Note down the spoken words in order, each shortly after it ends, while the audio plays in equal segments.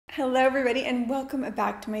Hello everybody and welcome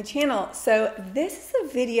back to my channel. So this is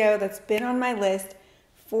a video that's been on my list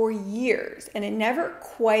for years and it never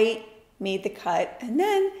quite made the cut, and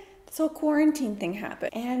then this whole quarantine thing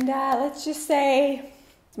happened and let's just say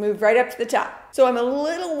it's moved right up to the top. So I'm a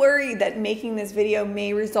little worried that making this video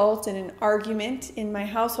may result in an argument in my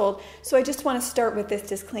household, so I just want to start with this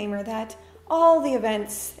disclaimer that all the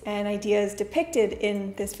events and ideas depicted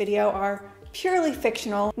in this video are purely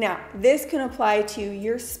fictional. Now, this can apply to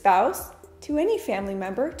your spouse, to any family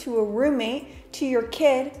member, to a roommate, to your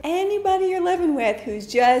kid, anybody you're living with who's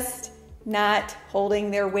just not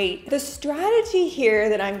holding their weight. The strategy here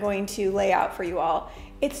that I'm going to lay out for you all,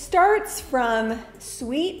 it starts from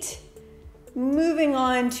sweet, moving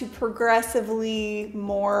on to progressively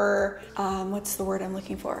more, what's the word I'm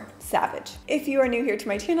looking for? Savage. If you are new here to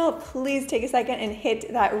my channel, please take a second and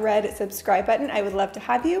hit that red subscribe button. I would love to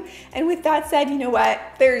have you. And with that said, you know what?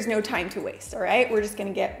 There's no time to waste, all right? We're just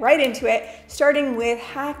gonna get right into it, starting with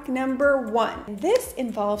hack number 1. This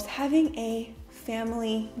involves having a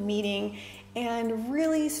family meeting and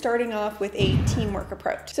really starting off with a teamwork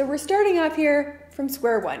approach. So we're starting off here from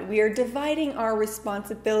square one. We are dividing our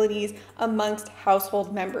responsibilities amongst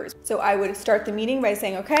household members. So I would start the meeting by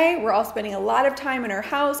saying, okay, we're all spending a lot of time in our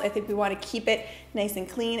house. I think we want to keep it nice and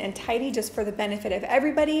clean and tidy just for the benefit of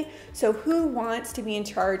everybody. So who wants to be in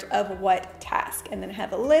charge of what task? And then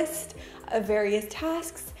have a list of various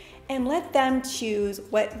tasks and let them choose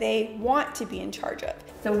what they want to be in charge of.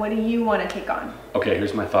 So what do you want to take on? Okay,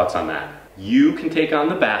 here's my thoughts on that. You can take on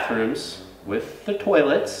the bathrooms with the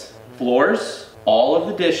toilets, floors, all of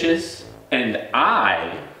the dishes, and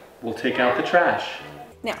I will take out the trash.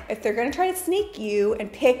 Now, if they're gonna try to sneak you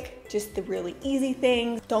and pick just the really easy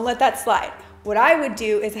things, don't let that slide. What I would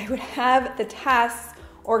do is I would have the tasks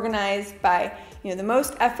organized by the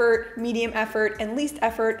most effort, medium effort, and least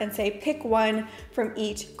effort, and say pick one from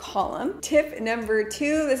each column. Tip number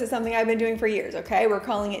 2, this is something I've been doing for years, okay? We're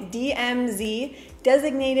calling it DMZ,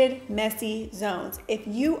 designated messy zones. If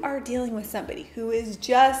you are dealing with somebody who is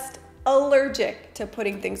just allergic to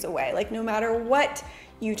putting things away, like no matter what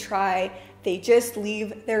you try, they just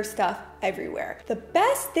leave their stuff everywhere. The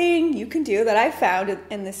best thing you can do that I've found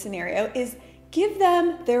in this scenario is give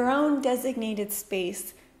them their own designated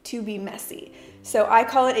space to be messy. So I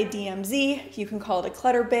call it a DMZ, you can call it a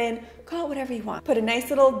clutter bin, call it whatever you want. Put a nice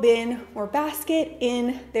little bin or basket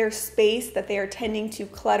in their space that they are tending to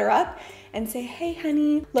clutter up and say, hey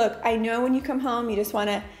honey, look, I know when you come home you just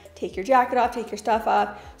wanna take your jacket off, take your stuff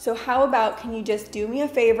off, so how about can you just do me a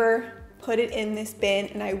favor, put it in this bin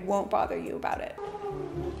and I won't bother you about it.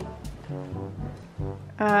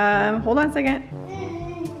 Hold on a second.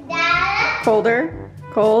 Colder,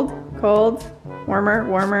 cold, cold, warmer,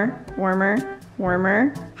 warmer, warmer,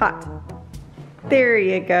 warmer, hot. There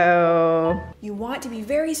you go. You want to be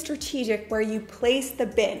very strategic where you place the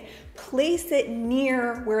bin. Place it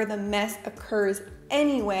near where the mess occurs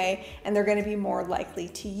anyway, and they're gonna be more likely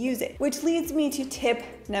to use it. Which leads me to tip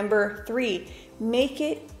number 3. Make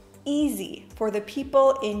it easy for the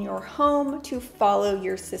people in your home to follow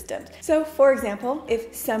your systems. So for example,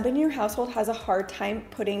 if somebody in your household has a hard time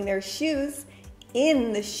putting their shoes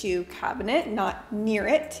in the shoe cabinet, not near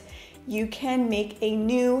it, you can make a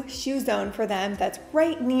new shoe zone for them that's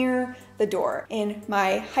right near the door. In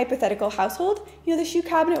my hypothetical household, the shoe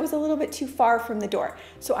cabinet was a little bit too far from the door.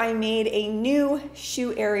 So I made a new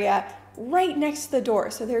shoe area right next to the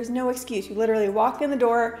door. So there's no excuse. You literally walk in the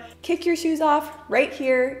door, kick your shoes off right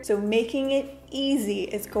here. So making it easy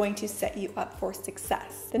is going to set you up for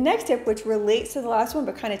success. The next tip, which relates to the last one,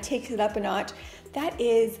 but kind of takes it up a notch, that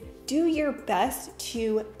is do your best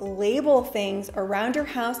to label things around your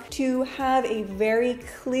house to have a very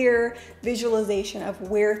clear visualization of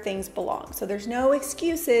where things belong. So there's no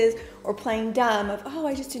excuses or playing dumb of, oh,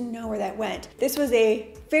 I just didn't know where that went. This was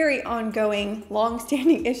a very ongoing,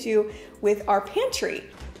 long-standing issue with our pantry.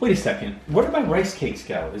 Wait a second, where did my rice cakes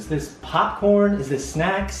go? Is this popcorn? Is this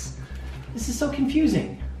snacks? This is so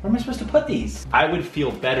confusing. Where am I supposed to put these? I would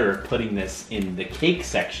feel better putting this in the cake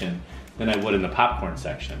section than I would in the popcorn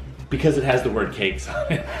section, because it has the word cakes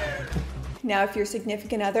on it. Now, if your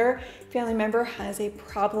significant other, family member has a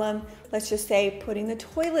problem, let's just say putting the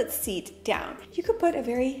toilet seat down, you could put a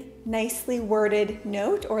very nicely worded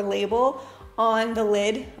note or label on the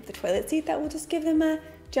lid of the toilet seat that will just give them a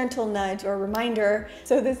gentle nudge or reminder.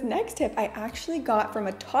 So this next tip I actually got from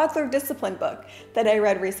a toddler discipline book that I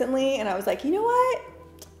read recently, and I was like, you know what?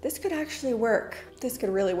 This could actually work. This could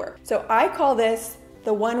really work. So I call this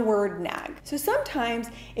the one-word nag. So sometimes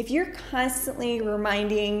if you're constantly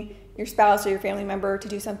reminding your spouse or your family member to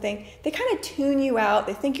do something, they kind of tune you out.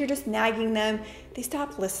 They think you're just nagging them. They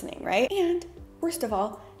stop listening, right? And worst of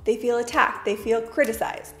all, they feel attacked, they feel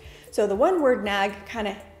criticized. So the one word nag kind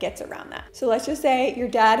of gets around that. So let's just say your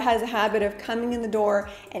dad has a habit of coming in the door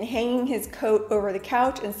and hanging his coat over the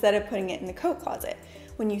couch instead of putting it in the coat closet.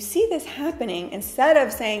 When you see this happening, instead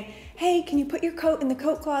of saying, hey, can you put your coat in the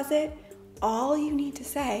coat closet? All you need to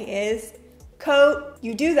say is, coat.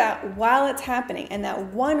 You do that while it's happening, and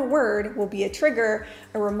that one word will be a trigger,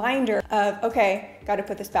 a reminder of, okay, got to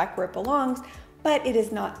put this back where it belongs. But it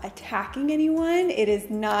is not attacking anyone. It is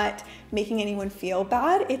not making anyone feel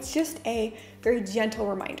bad. It's just a very gentle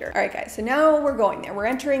reminder. All right, guys, so now we're going there. We're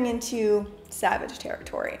entering into savage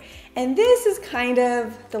territory. And this is kind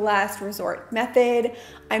of the last resort method.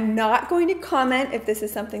 I'm not going to comment if this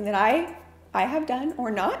is something that I have done or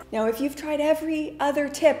not. Now, if you've tried every other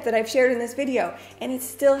tip that I've shared in this video and it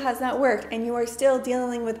still has not worked and you are still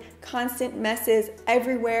dealing with constant messes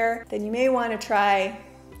everywhere, then you may want to try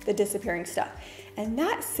the disappearing stuff. And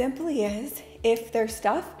that simply is, if their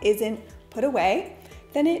stuff isn't put away,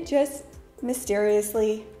 then it just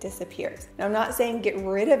mysteriously disappears. Now, I'm not saying get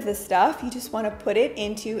rid of the stuff. You just want to put it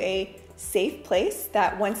into a safe place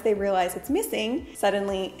that once they realize it's missing,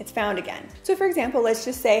 suddenly it's found again. So for example, let's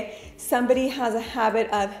just say somebody has a habit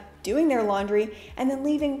of doing their laundry and then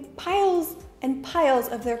leaving piles and piles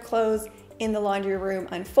of their clothes in the laundry room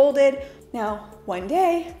unfolded. Now, one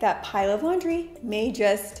day, that pile of laundry may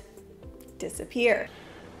just disappear.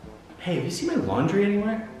 Hey, have you seen my laundry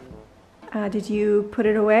anywhere? Did you put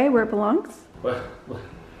it away where it belongs? What?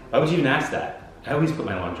 Why would you even ask that? I always put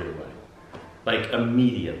my laundry away. Like,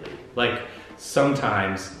 immediately. Like,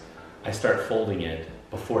 sometimes I start folding it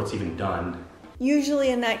before it's even done. Usually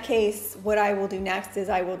in that case, what I will do next is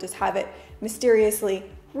I will just have it mysteriously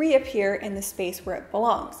reappear in the space where it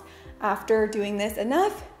belongs. After doing this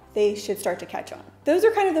enough, they should start to catch on. Those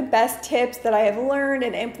are kind of the best tips that I have learned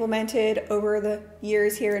and implemented over the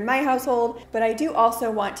years here in my household, but I do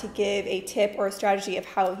also want to give a tip or a strategy of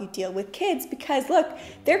how you deal with kids, because look,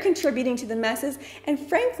 they're contributing to the messes, and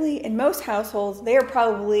frankly, in most households, they are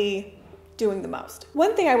probably doing the most.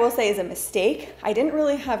 One thing I will say is a mistake. I didn't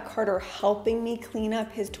really have Carter helping me clean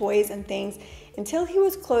up his toys and things until he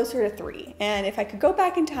was closer to 3. And if I could go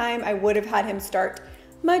back in time, I would have had him start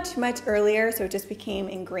much earlier, so it just became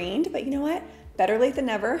ingrained. But you know what? Better late than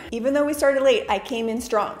never. Even though we started late, I came in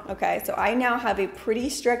strong, okay? So I now have a pretty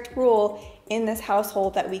strict rule in this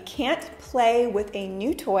household that we can't play with a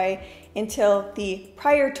new toy until the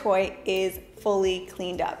prior toy is fully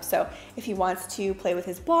cleaned up. So if he wants to play with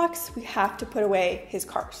his blocks, we have to put away his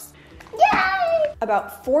cars. Yay!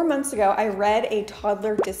 About 4 months ago, I read a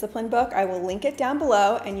toddler discipline book. I will link it down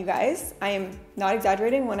below. And you guys, I am not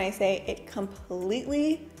exaggerating when I say it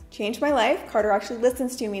completely changed my life. Carter actually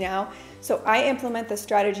listens to me now. So I implement the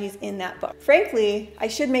strategies in that book. Frankly, I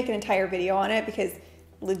should make an entire video on it because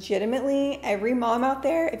legitimately, every mom out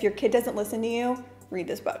there, if your kid doesn't listen to you, read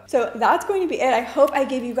this book. So that's going to be it. I hope I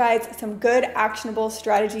gave you guys some good actionable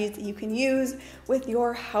strategies that you can use with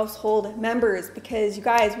your household members, because you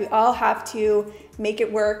guys, we all have to make it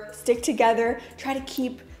work, stick together, try to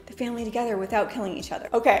keep the family together without killing each other.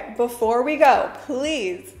 Okay, before we go,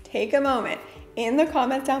 please take a moment in the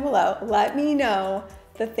comments down below. Let me know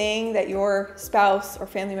the thing that your spouse or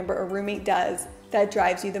family member or roommate does that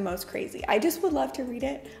drives you the most crazy. I just would love to read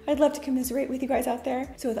it. I'd love to commiserate with you guys out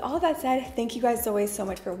there. So with all that said, thank you guys always so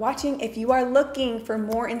much for watching. If you are looking for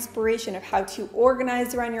more inspiration of how to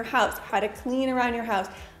organize around your house, how to clean around your house,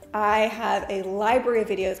 I have a library of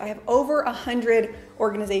videos. I have over 100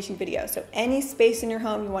 organization videos. So any space in your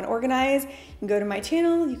home you want to organize, you can go to my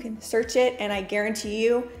channel, you can search it, and I guarantee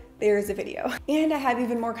you there's a video. And I have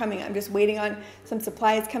even more coming. I'm just waiting on some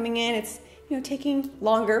supplies coming in. It's taking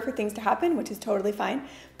longer for things to happen, which is totally fine,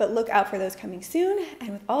 but look out for those coming soon. And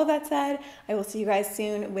with all of that said, I will see you guys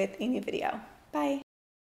soon with a new video. Bye.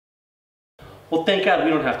 Well, thank God we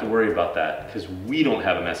don't have to worry about that, because we don't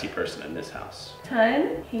have a messy person in this house.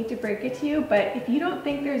 Hate to break it to you, but if you don't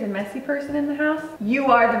think there's a messy person in the house, you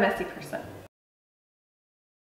are the messy person.